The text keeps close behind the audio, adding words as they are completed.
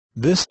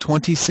This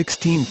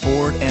 2016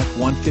 Ford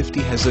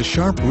F-150 has a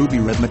sharp ruby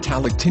red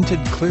metallic tinted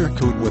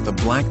Clearcoat with a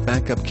black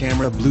backup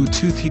camera,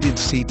 Bluetooth heated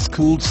seats,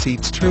 cooled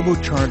seats,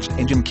 turbocharged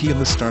engine,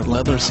 keyless start,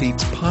 leather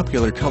seats.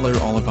 Popular color.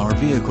 All of our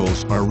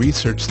vehicles are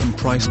researched and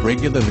priced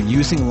regularly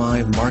using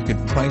live market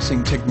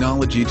pricing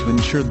technology to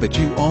ensure that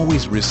you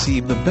always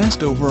receive the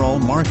best overall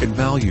market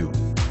value.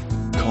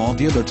 Call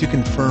dealer to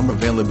confirm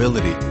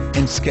availability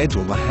and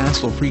schedule a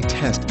hassle-free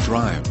test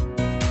drive.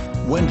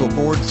 Wendle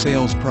Ford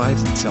Sales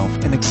prides itself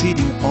in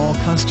exceeding all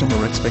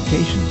customer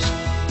expectations.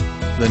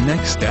 The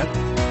next step?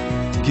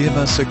 Give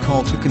us a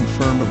call to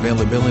confirm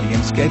availability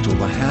and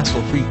schedule a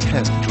hassle-free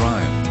test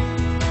drive.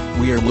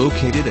 We are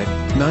located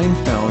at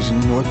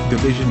 9000 North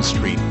Division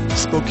Street,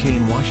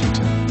 Spokane,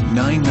 Washington,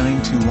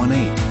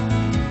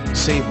 99218.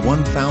 Save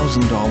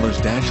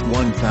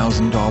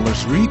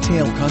 $1,000-$1,000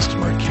 retail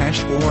customer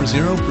cash for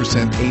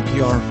 0%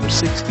 APR for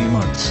 60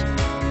 months.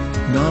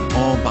 Not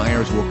all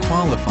buyers will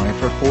qualify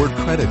for Ford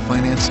credit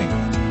financing.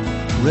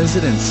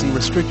 Residency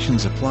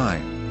restrictions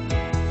apply.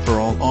 For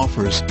all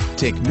offers,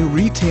 take new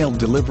retail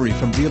delivery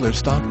from dealer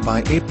stock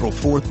by April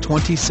 4,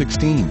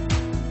 2016.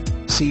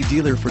 See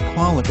dealer for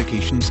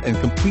qualifications and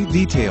complete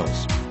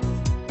details.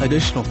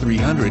 Additional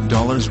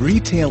 $300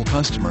 retail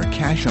customer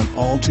cash on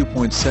all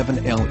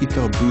 2.7L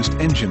EcoBoost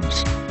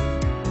engines.